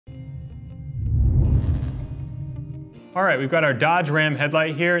All right, we've got our Dodge Ram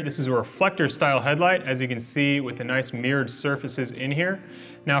headlight here. This is a reflector style headlight, as you can see, with the nice mirrored surfaces in here.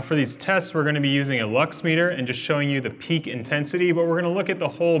 Now for these tests, we're gonna be using a lux meter and just showing you the peak intensity, but we're gonna look at the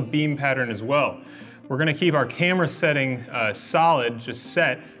whole beam pattern as well. We're gonna keep our camera setting solid, just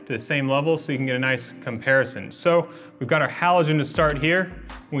set to the same level so you can get a nice comparison. So we've got our halogen to start here.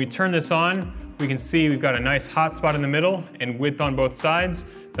 When we turn this on, we can see we've got a nice hot spot in the middle and width on both sides.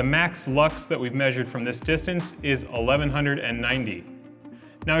 The max lux that we've measured from this distance is 1190.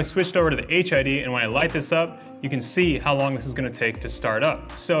 Now I switched over to the HID, and when I light this up, you can see how long this is going to take to start up.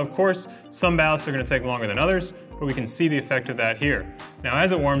 So of course, some ballasts are going to take longer than others, but we can see the effect of that here. Now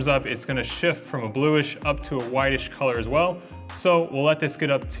as it warms up, it's going to shift from a bluish up to a whitish color as well. So we'll let this get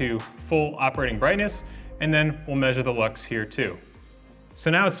up to full operating brightness, and then we'll measure the lux here too. So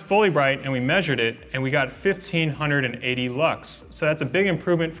now it's fully bright and we measured it and we got 1580 lux. So that's a big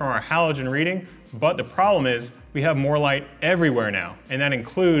improvement from our halogen reading, but the problem is we have more light everywhere now, and that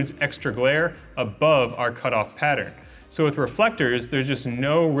includes extra glare above our cutoff pattern. So with reflectors, there's just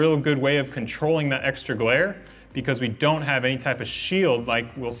no real good way of controlling that extra glare because we don't have any type of shield like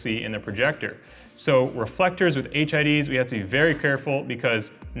we'll see in the projector. So reflectors with HIDs, we have to be very careful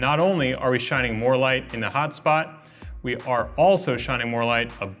because not only are we shining more light in the hot spot, we are also shining more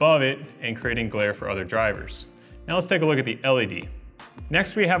light above it and creating glare for other drivers. Now let's take a look at the LED.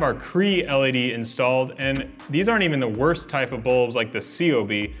 Next we have our CREE LED installed, and these aren't even the worst type of bulbs like the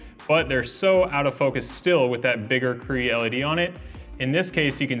COB, but they're so out of focus still with that bigger CREE LED on it. In this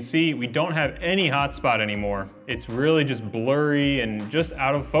case, you can see we don't have any hotspot anymore. It's really just blurry and just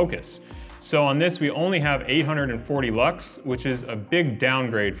out of focus. So on this, we only have 840 lux, which is a big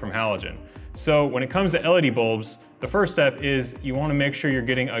downgrade from halogen. So when it comes to LED bulbs, the first step is you want to make sure you're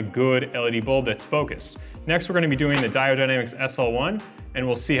getting a good LED bulb that's focused. Next, we're going to be doing the Diode SL1, and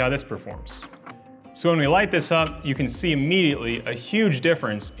we'll see how this performs. So when we light this up, you can see immediately a huge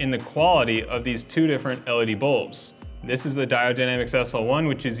difference in the quality of these two different LED bulbs. This is the Diode SL1,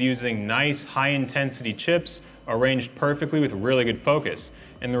 which is using nice high-intensity chips arranged perfectly with really good focus.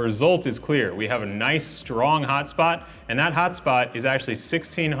 And the result is clear. We have a nice, strong hotspot, and that hotspot is actually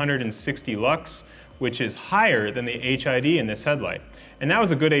 1660 lux, which is higher than the HID in this headlight. And that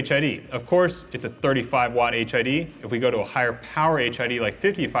was a good HID. Of course, it's a 35 watt HID. If we go to a higher power HID like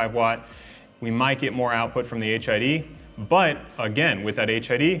 55 watt, we might get more output from the HID. But again, with that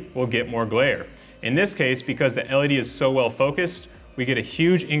HID, we'll get more glare. In this case, because the LED is so well focused, we get a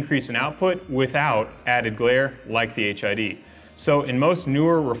huge increase in output without added glare like the HID. So in most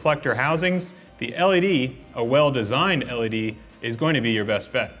newer reflector housings, the LED, a well-designed LED, is going to be your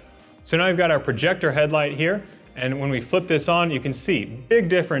best bet. So now we've got our projector headlight here, and when we flip this on, you can see big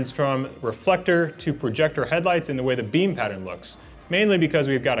difference from reflector to projector headlights in the way the beam pattern looks, mainly because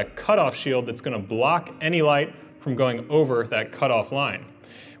we've got a cutoff shield that's going to block any light from going over that cutoff line.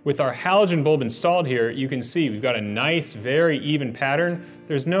 With our halogen bulb installed here, you can see we've got a nice, very even pattern.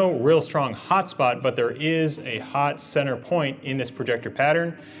 There's no real strong hot spot, but there is a hot center point in this projector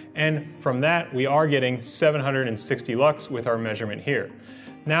pattern. And from that, we are getting 760 lux with our measurement here.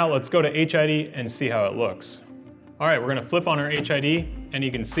 Now let's go to HID and see how it looks. All right, we're gonna flip on our HID, and you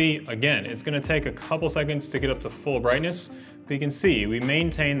can see, again, it's gonna take a couple seconds to get up to full brightness, but you can see we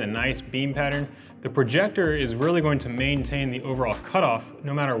maintain the nice beam pattern. The projector is really going to maintain the overall cutoff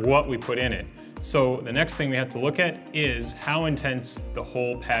no matter what we put in it. So the next thing we have to look at is how intense the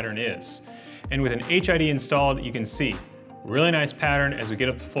whole pattern is. And with an HID installed, you can see really nice pattern as we get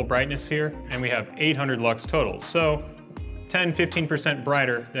up to full brightness here, and we have 800 lux total. So 10–15%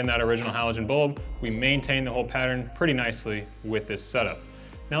 brighter than that original halogen bulb. We maintain the whole pattern pretty nicely with this setup.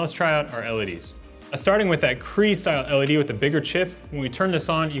 Now let's try out our LEDs. Starting with that CREE style LED with the bigger chip, when we turn this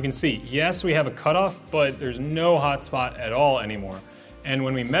on, you can see, yes, we have a cutoff, but there's no hot spot at all anymore. And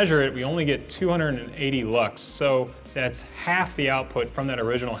when we measure it, we only get 280 lux. So that's half the output from that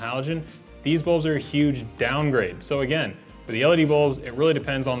original halogen. These bulbs are a huge downgrade. So again, for the LED bulbs, it really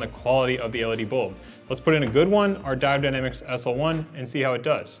depends on the quality of the LED bulb. Let's put in a good one, our Diode SL1, and see how it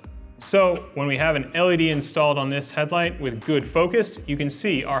does. So when we have an LED installed on this headlight with good focus, you can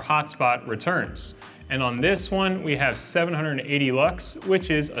see our hotspot returns. And on this one, we have 780 lux, which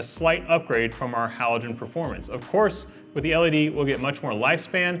is a slight upgrade from our halogen performance. Of course, with the LED, we'll get much more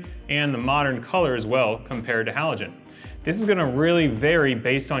lifespan and the modern color as well compared to halogen. This is gonna really vary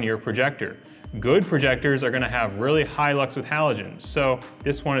based on your projector. Good projectors are gonna have really high lux with halogen. So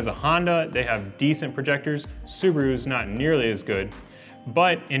this one is a Honda, they have decent projectors. Subaru's not nearly as good.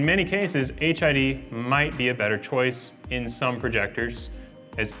 But in many cases, HID might be a better choice in some projectors.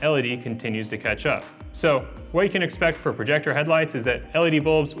 as LED continues to catch up. So what you can expect for projector headlights is that LED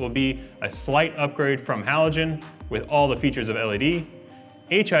bulbs will be a slight upgrade from halogen with all the features of LED.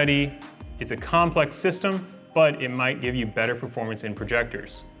 HID is a complex system, but it might give you better performance in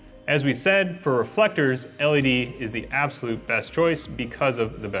projectors. As we said, for reflectors, LED is the absolute best choice because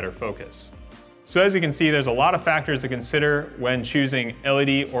of the better focus. So as you can see, there's a lot of factors to consider when choosing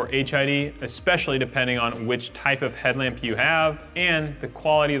LED or HID, especially depending on which type of headlamp you have and the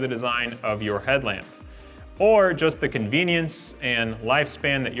quality of the design of your headlamp, or just the convenience and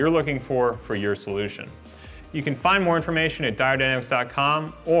lifespan that you're looking for your solution. You can find more information at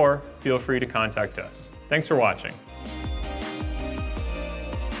diodynamics.com or feel free to contact us. Thanks for watching.